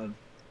archive of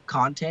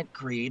content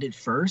created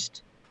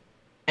first,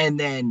 and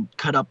then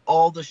cut up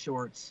all the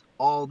shorts,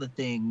 all the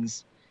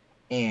things,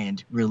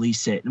 and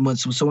release it. And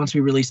once we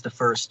release the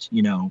first,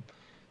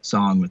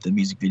 song with the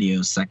music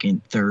video,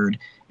 second, third,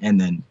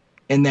 and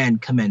then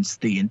commence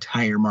the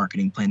entire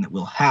marketing plan that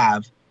we'll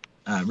have,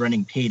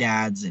 running paid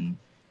ads and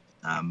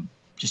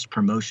just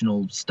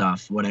promotional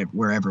stuff,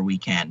 wherever we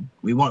can.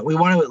 We want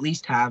to at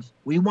least have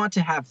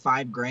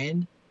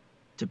 $5,000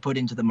 to put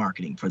into the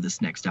marketing for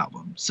this next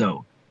album.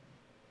 So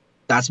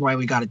that's why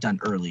we got it done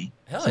early,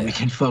 we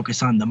can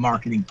focus on the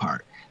marketing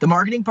part. The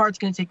marketing part's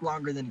going to take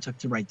longer than it took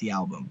to write the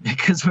album,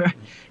 because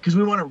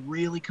we want to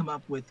really come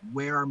up with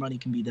where our money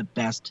can be the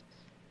best,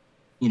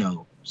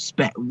 to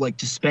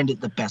spend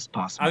it the best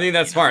possible. I think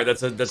that's smart.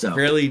 That's a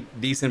fairly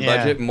decent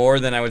budget,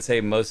 more than I would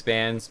say most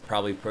bands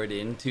probably put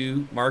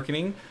into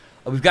marketing.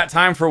 We've got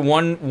time for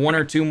one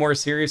or two more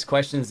serious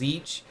questions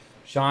each.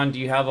 Sean, do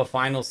you have a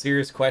final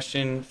serious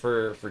question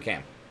for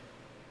Cam?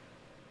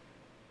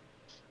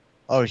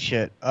 Oh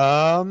shit.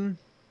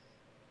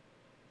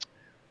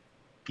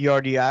 You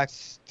already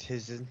asked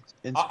his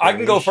inspiration. I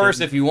can go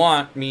first if you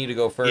want me to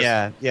go first.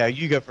 Yeah,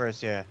 you go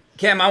first, yeah.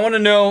 Cam, I want to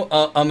know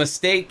a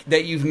mistake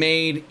that you've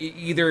made.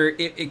 Either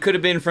it could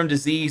have been from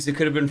disease, it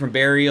could have been from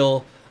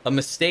burial. A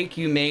mistake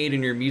you made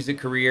in your music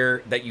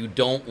career that you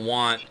don't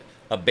want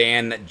a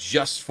band that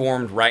just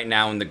formed right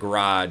now in the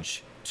garage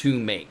to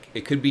make.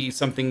 It could be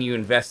something you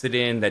invested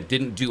in that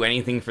didn't do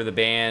anything for the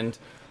band,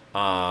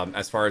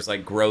 as far as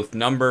like growth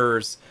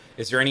numbers.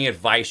 Is there any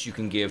advice you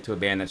can give to a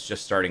band that's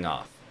just starting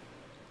off?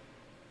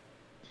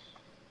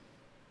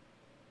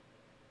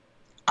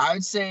 I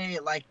would say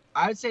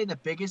the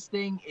biggest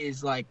thing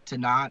is to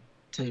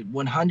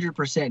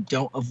 100%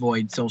 don't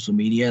avoid social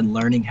media and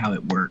learning how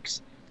it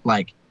works.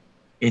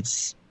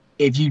 If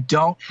you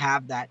don't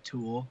have that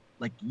tool,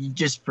 you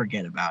just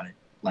forget about it.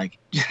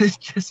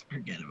 Just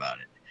forget about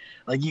it.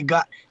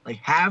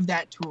 Have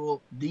that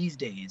tool these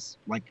days,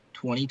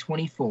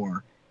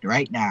 2024,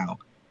 right now.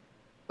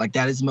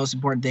 That is the most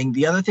important thing.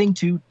 The other thing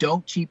too,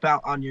 don't cheap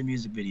out on your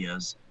music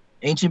videos.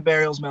 Ancient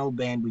Burial's Metal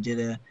Band, we did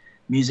a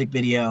music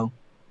video,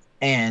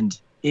 and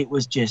it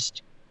was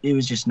just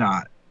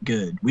not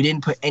good. We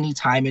didn't put any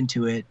time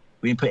into it.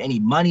 We didn't put any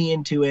money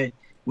into it.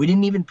 We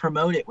didn't even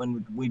promote it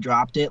when we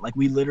dropped it. Like,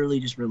 we literally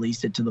just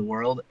released it to the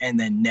world and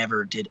then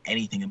never did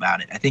anything about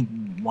it. I think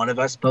one of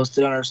us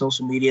posted on our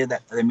social media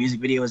that the music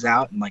video was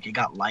out, and like it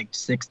got liked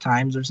 6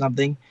 times or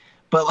something.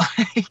 But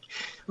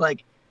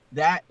like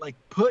that, like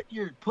put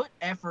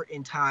effort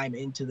and time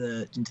into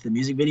the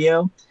music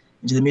video,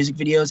 into the music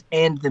videos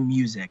and the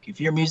music.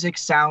 If your music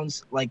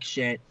sounds like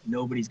shit,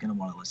 nobody's gonna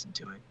want to listen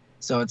to it.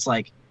 So it's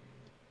like,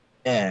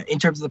 in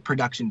terms of the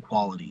production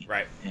quality,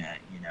 right? Yeah,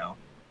 you know.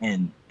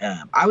 And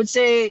I would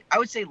say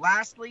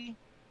lastly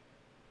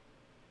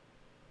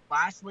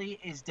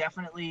is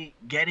definitely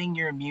getting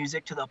your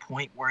music to the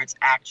point where it's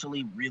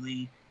actually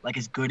really like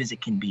as good as it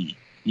can be,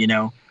 you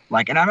know?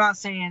 Like, and I'm not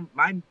saying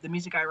the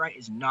music I write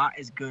is not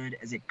as good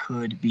as it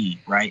could be,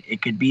 right?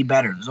 It could be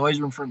better. There's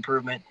always room for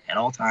improvement at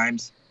all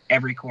times,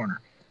 every corner.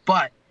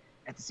 But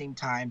at the same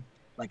time,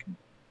 like,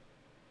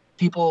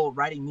 people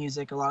writing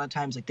music, a lot of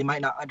times, like, they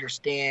might not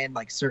understand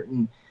like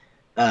certain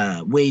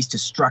ways to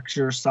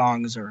structure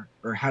songs or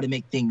how to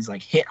make things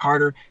like hit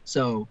harder.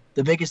 So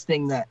the biggest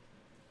thing that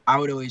I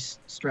would always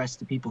stress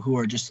to people who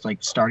are just like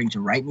starting to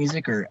write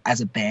music or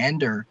as a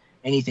band or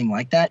anything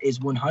like that is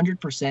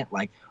 100%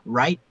 like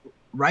write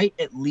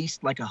at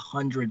least like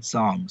 100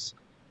 songs.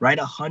 Write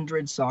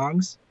 100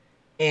 songs,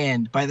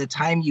 and by the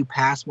time you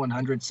pass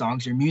 100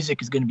 songs, your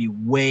music is going to be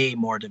way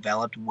more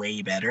developed,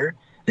 way better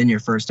than your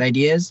first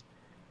ideas.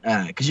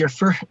 Because your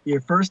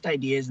first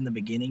ideas in the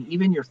beginning,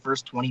 even your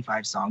first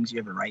 25 songs you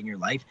ever write in your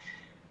life,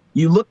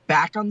 you look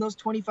back on those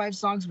 25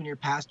 songs when you're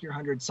past your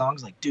 100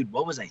 songs, like, dude,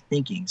 what was I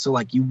thinking? So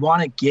like, you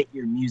want to get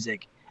your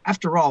music.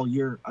 After all,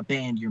 you're a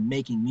band, you're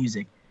making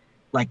music.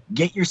 Like,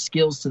 get your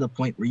skills to the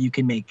point where you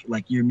can make,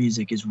 like, your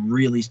music is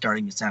really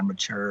starting to sound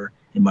mature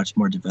and much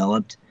more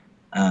developed.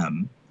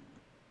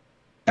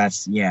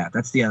 That's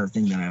the other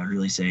thing that I would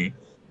really say.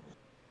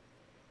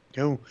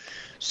 Cool.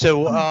 So,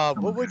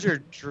 what would your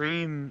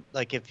dream,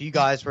 like, if you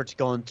guys were to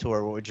go on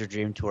tour, what would your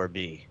dream tour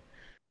be?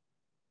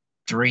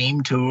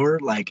 Dream tour?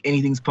 Like,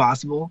 anything's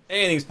possible?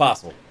 Anything's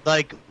possible.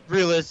 Like,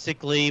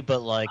 realistically,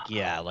 but like,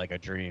 yeah, like a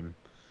dream.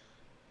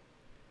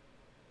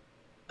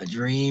 A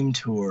dream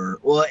tour.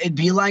 Well, it'd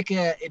be like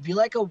a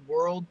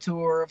world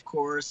tour, of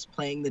course,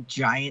 playing the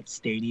giant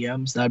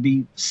stadiums. That'd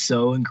be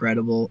so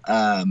incredible.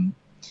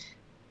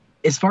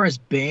 As far as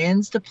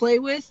bands to play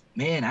with,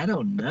 man, I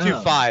don't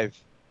know.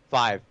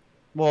 Five.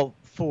 Well,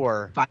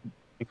 4, 5,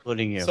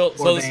 including you. So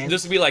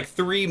this would be like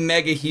 3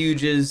 mega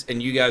huges,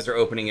 and you guys are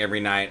opening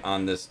every night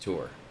on this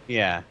tour.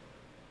 Yeah.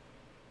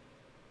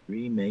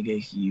 3 mega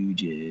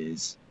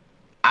huges.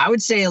 I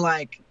would say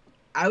like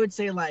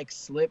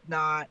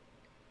Slipknot,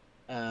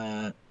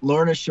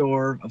 Lorna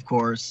Shore, of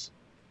course.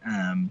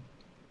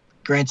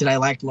 Granted, I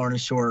liked Lorna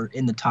Shore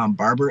in the Tom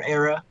Barber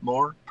era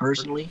more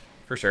personally.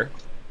 For sure.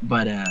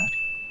 But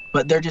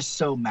they're just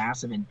so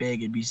massive and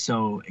big. It'd be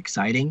so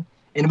exciting.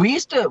 And we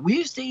used to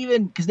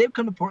even, because they've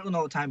come to Portland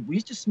all the time, we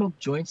used to smoke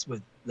joints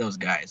with those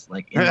guys.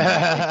 Like, you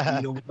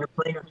know,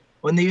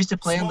 when they used to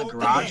play on the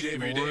garage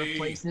floor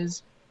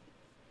places.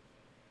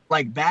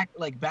 Like back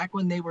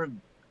when they were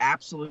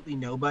absolutely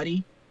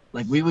nobody.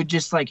 Like, we would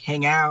just like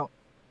hang out,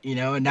 you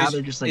know, and now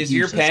they're just like. Is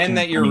your pen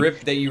that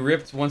you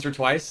ripped once or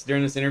twice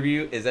during this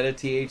interview, is that a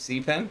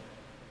THC pen?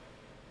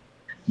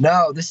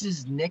 No, this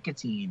is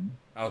nicotine.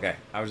 Okay,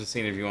 I was just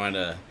seeing if you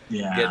wanted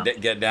to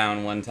get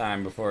down one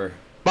time before.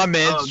 My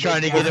man's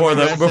trying to get before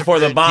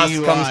the boss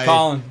DUI. Comes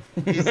calling.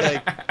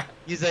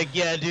 He's like,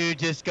 yeah, dude,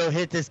 just go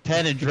hit this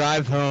pen and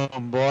drive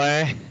home,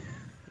 boy.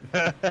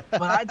 But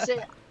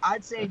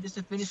I'd say just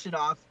to finish it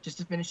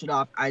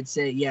off, I'd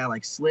say, yeah,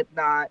 like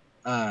Slipknot,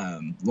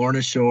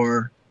 Lorna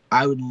Shore.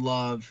 I would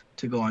love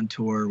to go on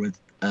tour with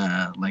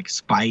like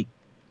Spite.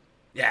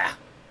 Yeah.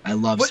 I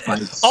love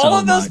Spite so all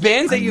of those much.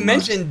 bands that you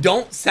mentioned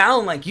don't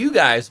sound like you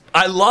guys.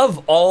 I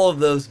love all of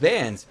those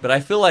bands, but I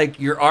feel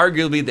like you're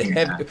arguably the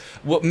heavy.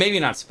 Well, maybe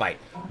not Spite,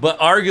 but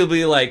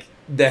arguably like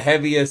the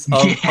heaviest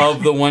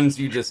of the ones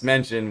you just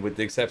mentioned, with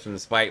the exception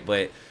of Spite.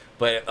 But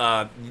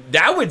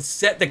that would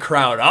set the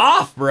crowd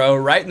off, bro.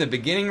 Right in the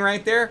beginning,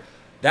 right there.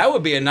 That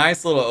would be a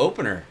nice little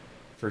opener,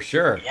 for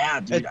sure.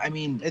 Yeah, dude.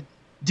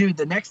 Dude,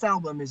 the next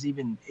album is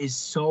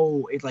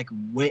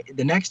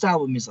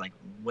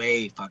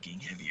way fucking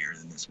heavier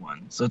than this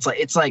one. So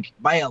it's like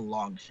by a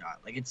long shot.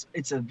 Like,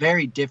 it's a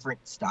very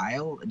different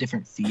style, a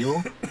different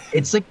feel.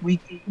 It's like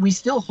we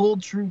still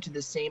hold true to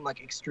the same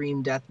like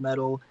extreme death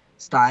metal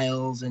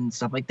styles and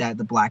stuff like that,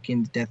 the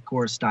blackened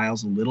deathcore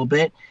styles a little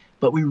bit,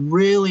 but we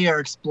really are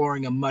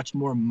exploring a much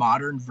more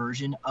modern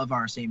version of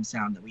our same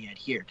sound that we had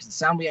here. Because the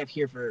sound we have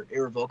here for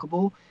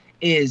Irrevocable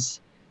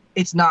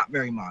it's not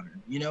very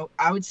modern, you know.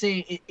 I would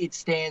say it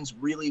stands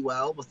really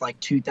well with like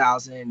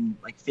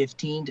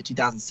 2015 to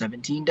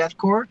 2017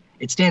 deathcore.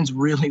 It stands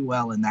really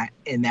well in that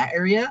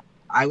area,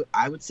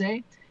 I would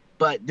say.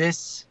 But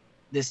this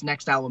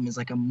next album is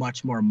like a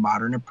much more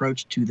modern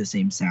approach to the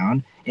same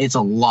sound. It's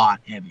a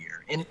lot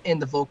heavier,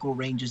 and the vocal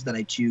ranges that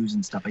I choose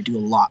and stuff, I do a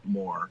lot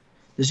more.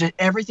 There's just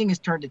everything is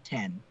turned to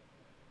 10,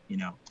 you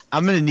know.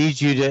 I'm gonna need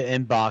you to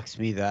inbox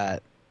me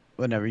that.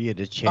 whenever you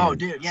get a chance. Oh,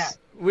 dude, yeah.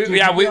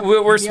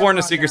 We're sworn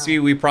to secrecy.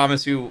 We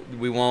promise you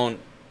we won't,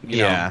 you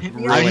know,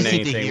 ruin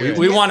anything.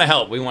 We want to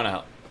help. We want to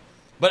help.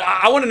 But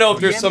I want to know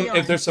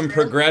if there's some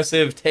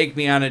progressive take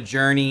me on a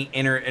journey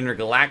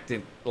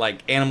intergalactic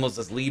like Animals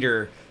as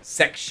Leader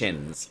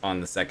sections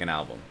on the second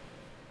album.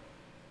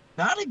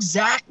 Not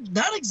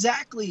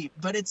exactly,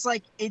 but it's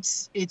like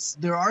it's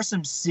there are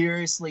some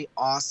seriously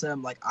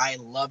awesome, like I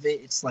love it.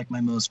 It's like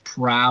my most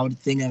proud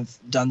thing I've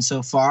done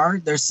so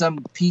far. There's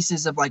some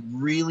pieces of like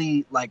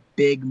really like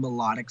big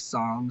melodic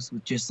songs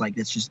with just like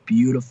it's just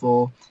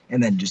beautiful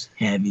and then just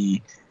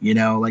heavy, you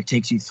know, like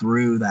takes you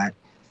through that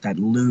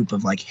loop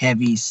of like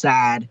heavy,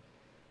 sad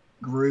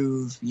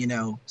groove, you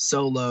know,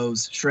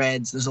 solos,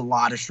 shreds. There's a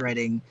lot of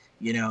shredding,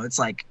 you know, it's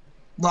like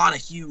a lot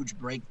of huge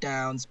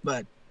breakdowns,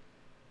 but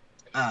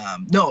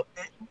no,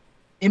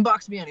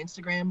 inbox me on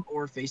Instagram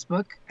or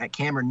Facebook at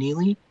Cameron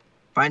Neely.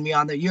 Find me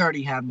on there. You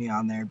already have me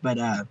on there, but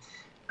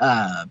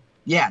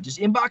yeah, just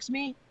inbox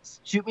me,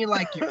 shoot me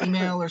like your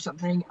email or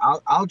something.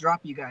 I'll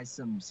drop you guys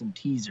some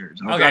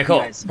teasers. Okay, cool,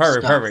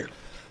 perfect.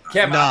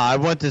 Cam, I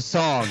want the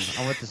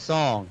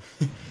song.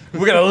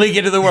 We're gonna leak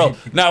it to the world.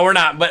 No, we're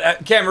not.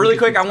 But Cam, really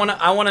quick,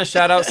 I wanna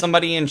shout out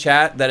somebody in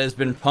chat that has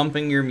been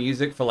pumping your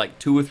music for like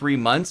 2 or 3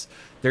 months.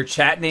 Their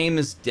chat name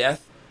is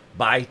Death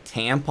by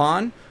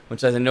Tampon,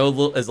 which I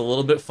know is a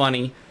little bit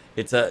funny.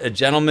 It's a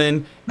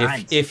gentleman.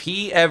 Nice. If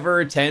he ever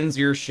attends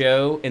your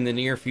show in the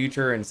near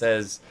future and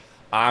says,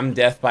 I'm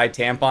Death by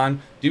Tampon,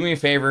 do me a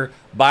favor,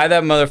 buy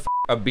that motherfucker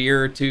a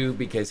beer or two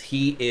because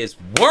he is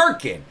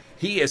working.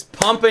 He is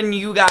pumping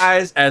you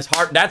guys as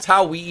hard. That's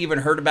how we even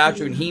heard about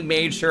you. And he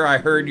made sure I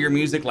heard your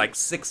music like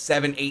 6,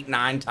 7, 8,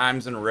 9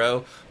 times in a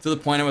row to the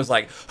point I was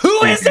like,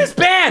 who is this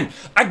band?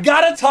 I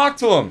gotta talk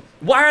to them.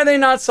 Why are they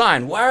not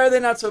signed? Why are they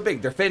not so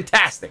big? They're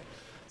fantastic.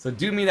 So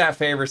do me that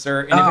favor,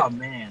 sir. And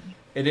man.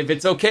 And if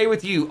it's okay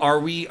with you, are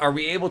we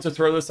able to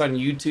throw this on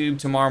YouTube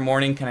tomorrow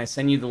morning? Can I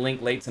send you the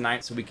link late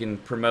tonight so we can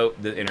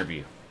promote the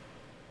interview?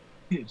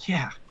 Dude,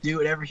 yeah, do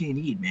whatever you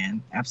need,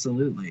 man.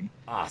 Absolutely.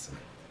 Awesome.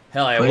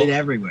 Hell yeah. Put it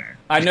everywhere.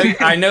 I know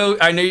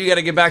you got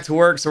to get back to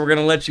work, so we're going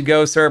to let you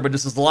go, sir, but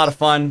this was a lot of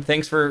fun.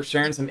 Thanks for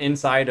sharing some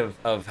insight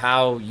of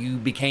how you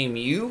became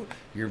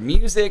your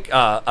music,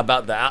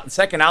 about the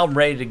second album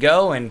ready to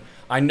go, and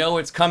I know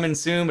it's coming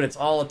soon, but it's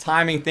all a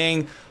timing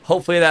thing.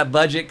 Hopefully that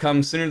budget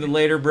comes sooner than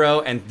later,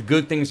 bro, and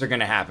good things are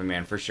going to happen,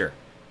 man, for sure.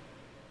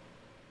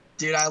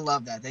 Dude, I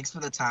love that. Thanks for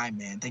the time,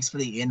 man. Thanks for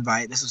the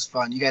invite. This was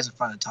fun. You guys are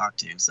fun to talk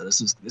to, so this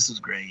was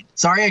great.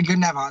 Sorry I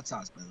couldn't have hot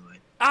sauce, by the way.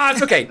 Ah,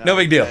 it's okay. No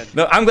big deal.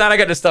 No, I'm glad I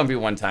got to stump you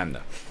one time,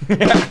 though. You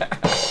did.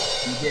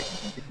 You did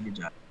a good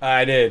job.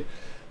 I did.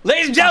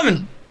 Ladies and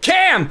gentlemen,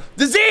 Cam,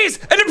 Disease,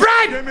 and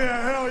Depraved! Give me a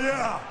hell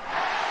yeah!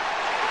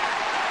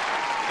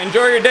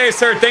 Enjoy your day,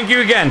 sir. Thank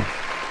you again.